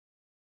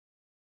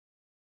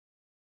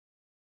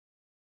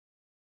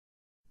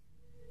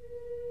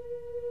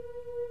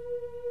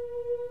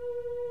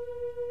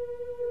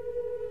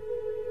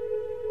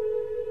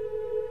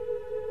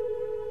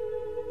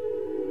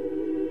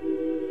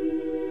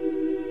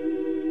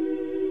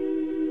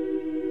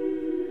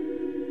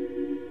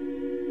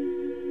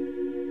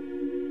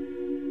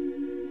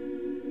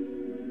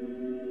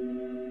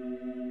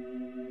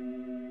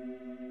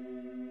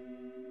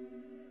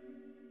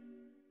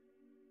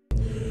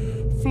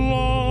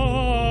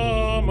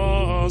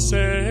Deus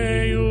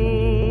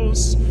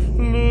eius,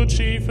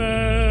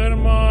 Lucifer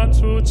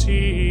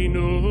matutinus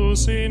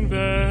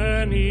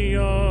inveniat.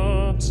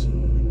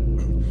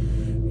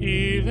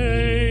 Ille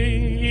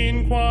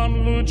in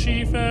quam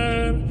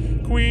Lucifer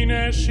qui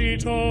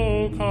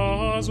nescito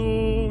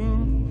casum,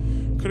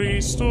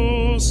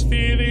 Christus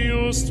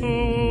filius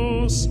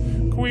tuus,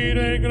 qui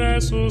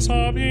regressus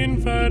ab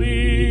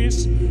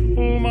inferis,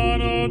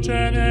 humano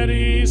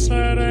generis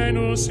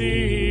serenus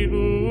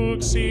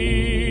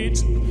iluxit,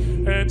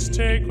 et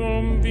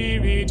tecum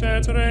vivit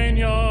et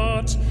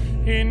regnat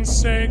in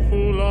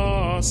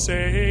saecula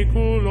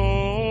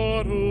saeculorum.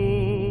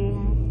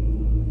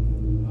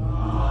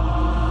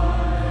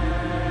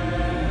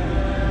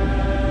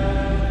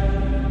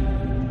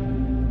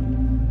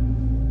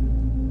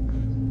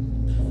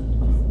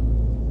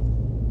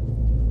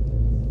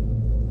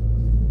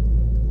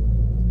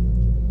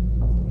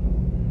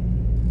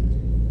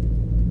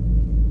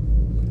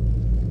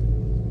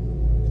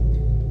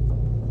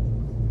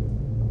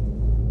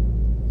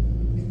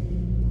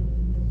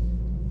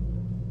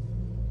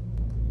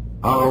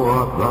 How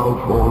art thou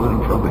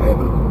fallen from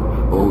heaven,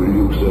 O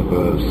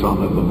Lucifer,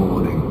 son of the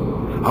morning?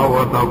 How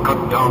art thou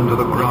cut down to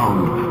the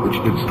ground, which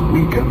didst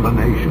weaken the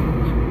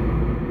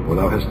nations? For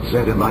thou hast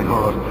said in thine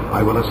heart,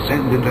 I will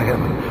ascend into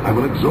heaven, I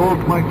will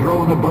exalt my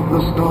throne above the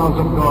stars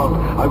of God,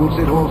 I will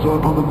sit also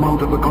upon the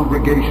mount of the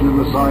congregation in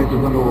the sides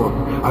of the north,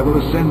 I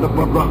will ascend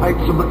above the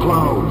heights of the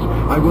clouds,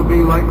 I will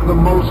be like the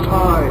Most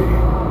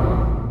High.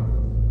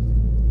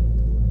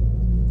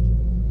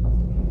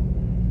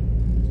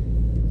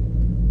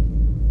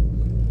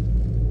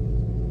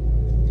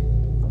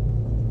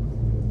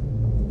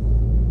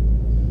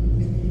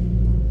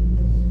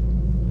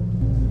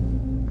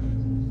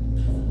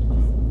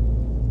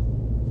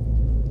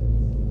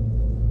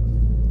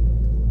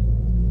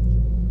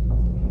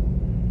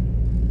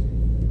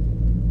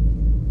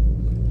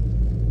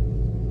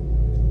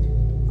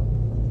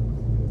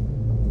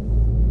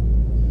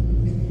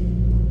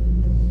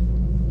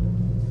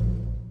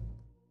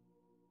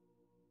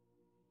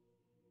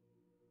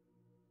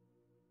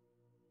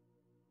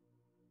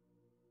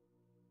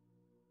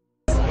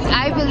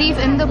 I believe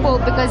in the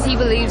Pope because he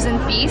believes in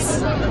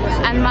peace,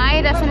 and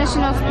my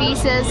definition of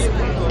peace is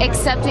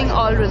accepting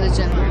all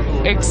religion.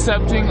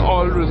 Accepting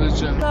all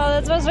religion. Well,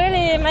 it was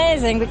really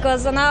amazing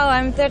because now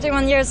I'm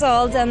 31 years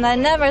old and I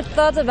never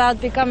thought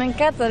about becoming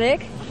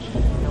Catholic,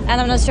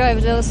 and I'm not sure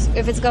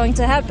if it's going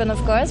to happen, of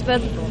course,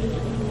 but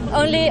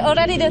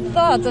already the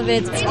thought of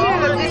it.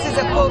 This is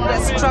a pope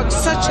that struck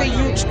such a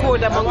huge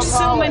chord among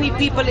so many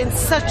people in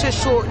such a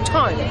short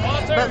time.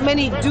 But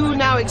many do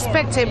now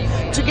expect him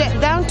to get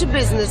down to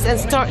business and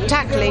start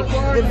tackling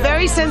the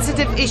very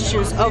sensitive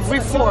issues of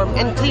reform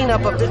and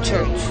cleanup of the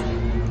church.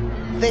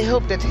 They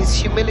hope that his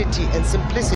humility and simplicity